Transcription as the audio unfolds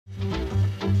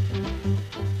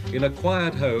In a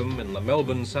quiet home in the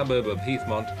Melbourne suburb of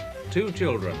Heathmont, two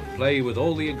children play with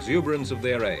all the exuberance of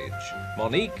their age.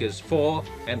 Monique is 4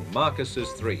 and Marcus is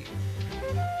 3.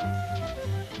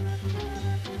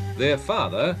 Their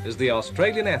father is the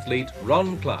Australian athlete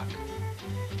Ron Clarke.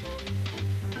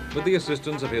 With the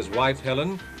assistance of his wife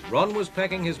Helen, Ron was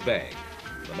packing his bag.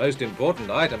 The most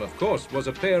important item, of course, was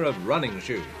a pair of running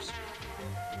shoes.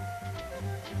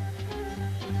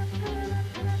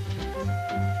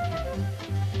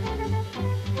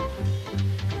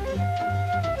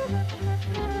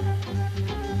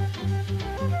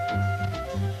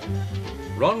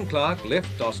 Ron Clarke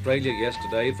left Australia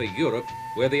yesterday for Europe,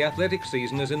 where the athletic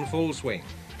season is in full swing.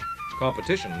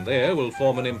 Competition there will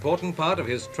form an important part of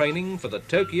his training for the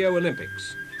Tokyo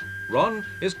Olympics. Ron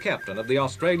is captain of the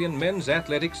Australian men's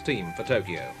athletics team for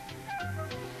Tokyo.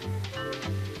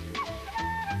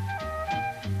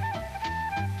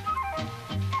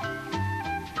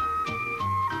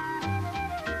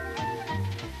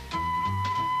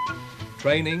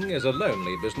 Training is a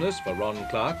lonely business for Ron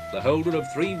Clarke, the holder of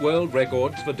 3 world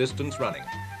records for distance running.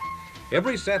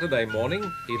 Every Saturday morning,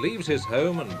 he leaves his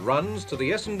home and runs to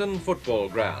the Essendon football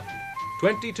ground,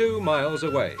 22 miles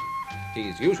away.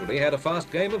 He's usually had a fast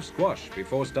game of squash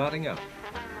before starting out.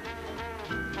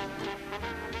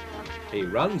 He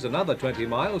runs another 20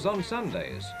 miles on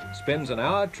Sundays, spends an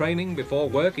hour training before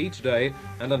work each day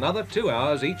and another 2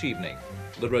 hours each evening.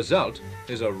 The result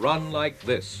is a run like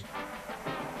this.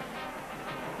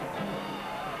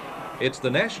 It's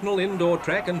the National Indoor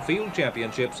Track and Field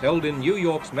Championships held in New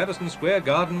York's Madison Square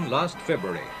Garden last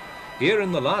February. Here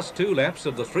in the last 2 laps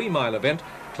of the 3-mile event,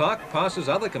 Clarke passes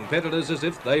other competitors as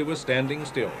if they were standing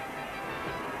still.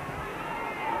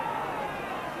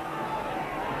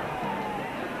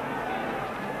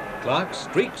 Clarke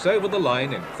streaks over the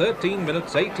line in 13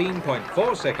 minutes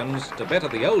 18.4 seconds to better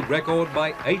the old record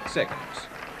by 8 seconds.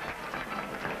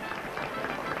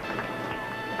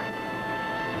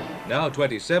 Now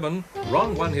 27,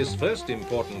 Ron won his first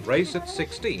important race at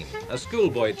 16, a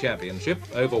schoolboy championship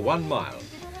over 1 mile.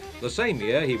 The same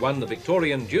year he won the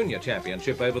Victorian Junior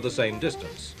Championship over the same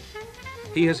distance.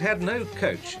 He has had no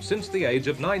coach since the age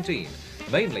of 19,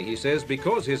 mainly, he says,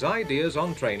 because his ideas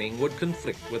on training would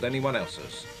conflict with anyone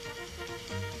else's.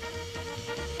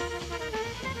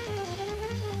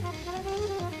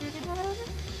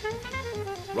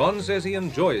 Ron says he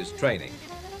enjoys training.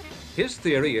 His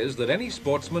theory is that any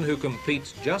sportsman who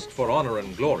competes just for honour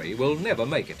and glory will never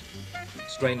make it.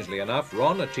 Strangely enough,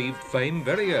 Ron achieved fame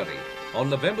very early, on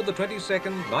November the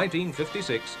 22nd,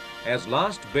 1956, as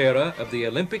last bearer of the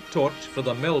Olympic torch for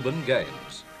the Melbourne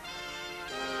Games.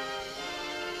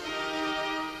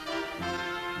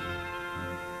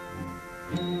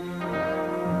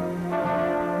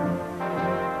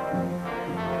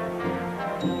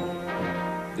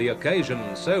 The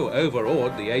occasion so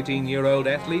overawed the 18-year-old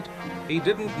athlete, he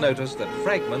didn't notice that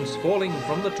fragments falling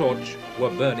from the torch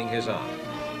were burning his arm.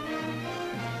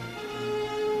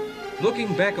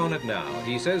 Looking back on it now,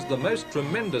 he says the most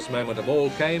tremendous moment of all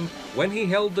came when he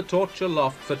held the torch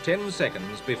aloft for 10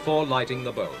 seconds before lighting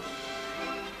the bulb.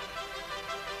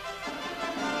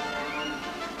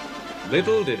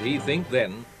 Little did he think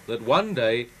then that one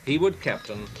day he would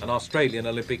captain an Australian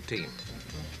Olympic team.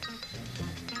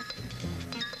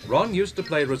 Ron used to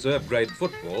play reserve-grade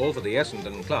football for the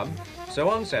Essendon club, so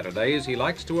on Saturdays he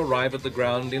likes to arrive at the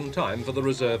ground in time for the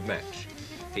reserve match.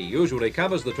 He usually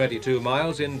covers the 22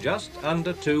 miles in just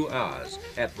under 2 hours,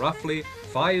 at roughly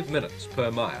 5 minutes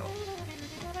per mile.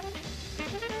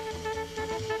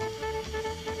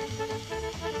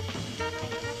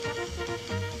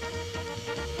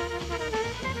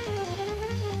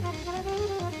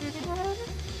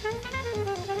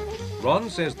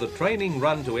 Ron says the training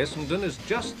run to Essendon is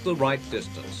just the right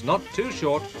distance, not too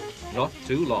short, not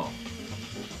too long.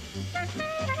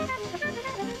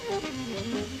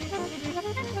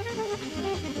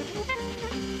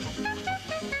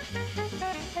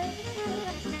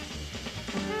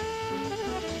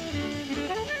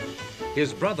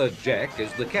 His brother Jack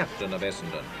is the captain of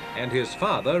Essendon, and his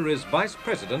father is vice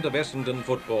president of Essendon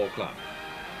Football Club.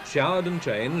 Showered and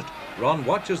changed, Ron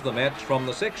watches the match from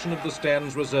the section of the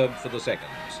stands reserved for the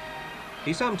seconds.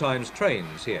 He sometimes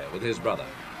trains here with his brother.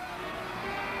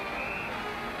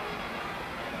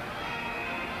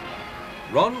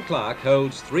 Ron Clarke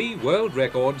holds 3 world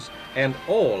records and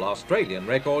all Australian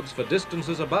records for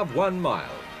distances above 1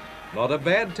 mile. Not a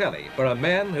bad tally for a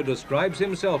man who describes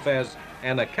himself as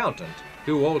an accountant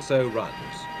who also runs.